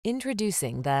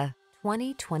Introducing the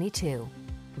 2022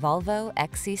 Volvo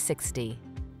XC60.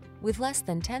 With less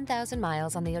than 10,000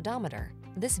 miles on the odometer,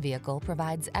 this vehicle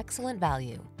provides excellent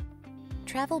value.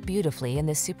 Travel beautifully in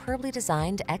this superbly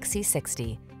designed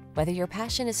XC60. Whether your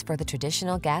passion is for the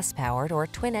traditional gas-powered or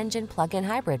twin-engine plug-in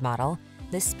hybrid model,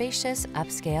 this spacious,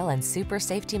 upscale, and super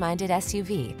safety-minded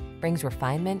SUV brings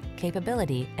refinement,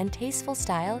 capability, and tasteful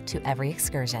style to every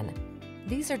excursion.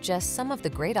 These are just some of the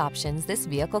great options this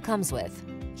vehicle comes with: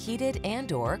 heated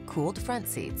and/or cooled front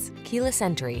seats, keyless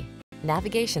entry,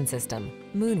 navigation system,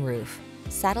 moonroof,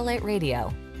 satellite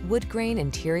radio, wood grain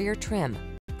interior trim,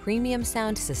 premium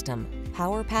sound system,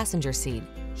 power passenger seat,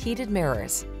 heated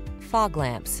mirrors, fog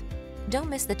lamps. Don't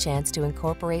miss the chance to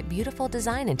incorporate beautiful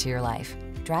design into your life.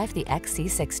 Drive the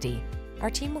XC60. Our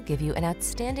team will give you an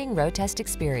outstanding road test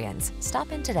experience.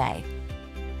 Stop in today.